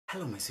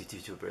Hello my sweet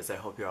YouTubers, I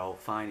hope you're all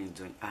fine and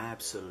doing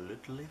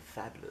absolutely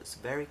fabulous.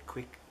 Very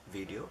quick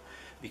video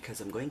because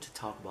I'm going to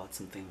talk about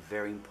something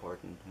very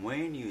important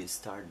when you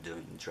start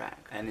doing drag,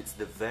 and it's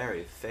the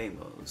very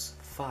famous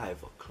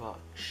 5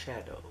 o'clock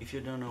shadow. If you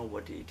don't know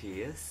what it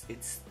is,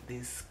 it's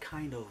this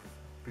kind of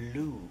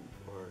blue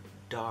or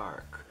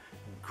dark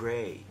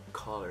gray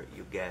color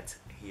you get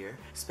here,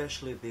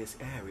 especially this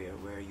area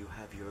where you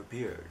have your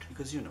beard,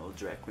 because you know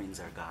drag queens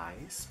are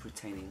guys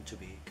pretending to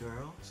be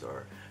girls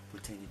or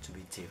pretending to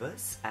be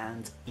divas,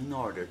 and in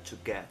order to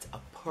get a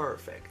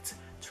perfect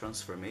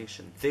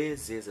transformation,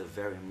 this is a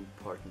very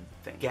important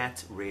thing.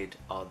 Get rid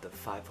of the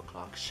 5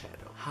 o'clock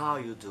shadow. How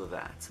you do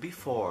that?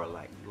 Before,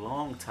 like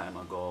long time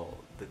ago,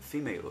 the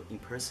female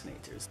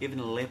impersonators,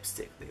 even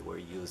lipstick they were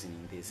using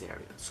in this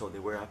area. So they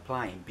were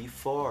applying,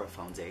 before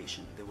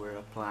foundation, they were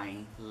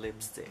applying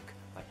lipstick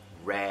like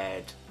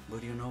red.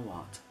 But you know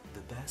what?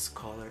 The best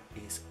color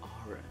is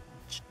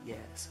orange.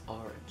 Yes,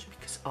 orange,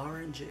 because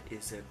orange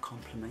is a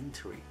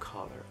complementary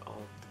color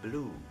of the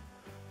blue,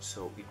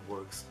 so it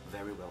works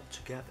very well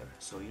together.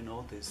 So you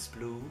know, this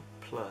blue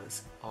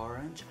plus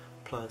orange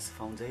plus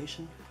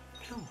foundation,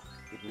 blue,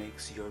 it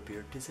makes your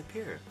beard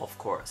disappear. Of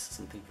course,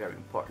 something very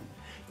important,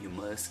 you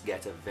must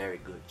get a very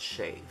good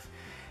shave,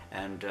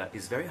 and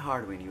it's very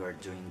hard when you are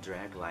doing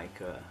drag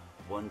like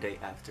one day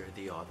after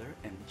the other,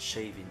 and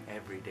shaving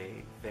every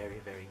day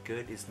very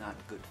good is not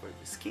good for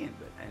the skin,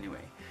 but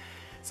anyway,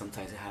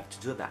 sometimes you have to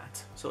do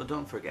that. So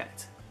don't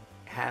forget,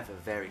 have a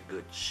very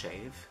good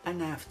shave,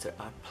 and after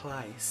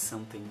apply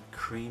something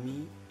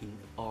creamy in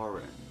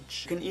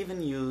orange. You can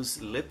even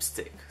use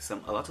lipstick.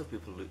 A lot of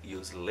people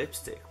use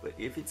lipstick, but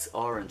if it's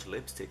orange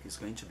lipstick, it's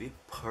going to be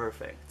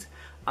perfect.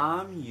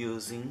 I'm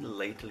using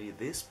lately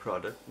this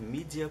product,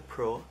 Media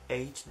Pro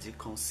HD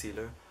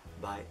Concealer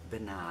by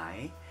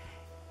Benai.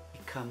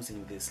 It comes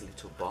in this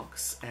little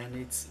box and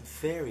it's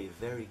very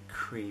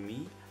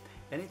creamy,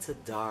 and it's a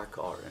dark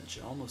orange,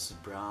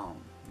 almost brown,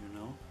 you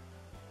know,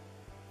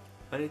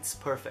 but it's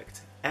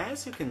perfect.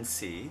 As you can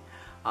see,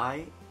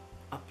 I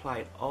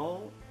applied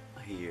all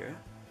here,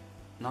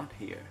 not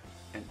here,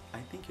 and I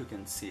think you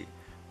can see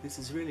this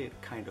is really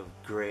kind of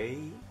gray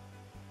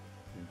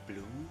and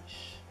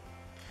bluish,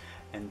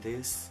 and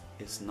this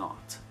is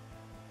not.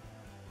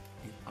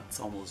 It's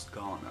almost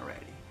gone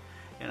already.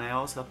 And I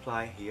also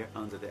apply here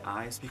under the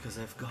eyes because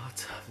I've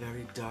got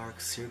very dark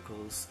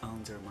circles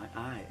under my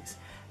eyes.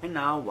 And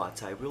now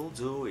what I will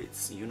do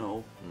is, you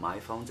know, my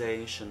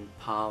foundation,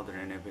 powder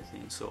and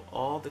everything. So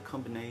all the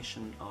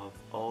combination of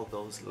all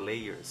those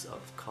layers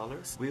of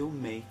colors will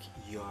make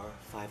your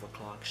 5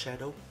 o'clock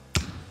shadow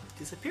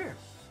disappear.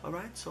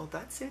 Alright, so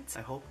that's it.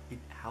 I hope it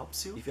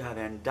helps you. If you have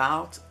any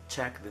doubt,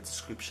 check the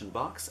description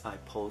box. I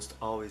post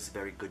always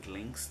very good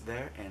links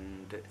there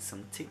and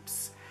some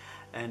tips.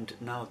 And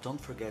now don't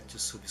forget to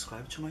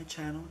subscribe to my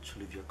channel, to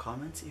leave your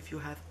comments if you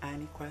have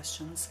any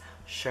questions,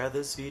 share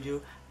this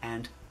video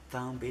and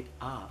thumb it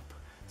up.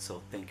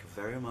 So thank you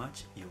very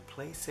much, you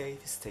play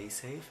safe, stay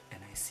safe,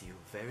 and I see you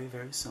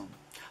very soon.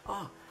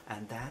 Oh,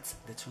 and that's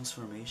the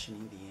transformation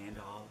in the end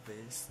of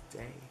this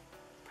day.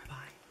 Bye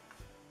bye.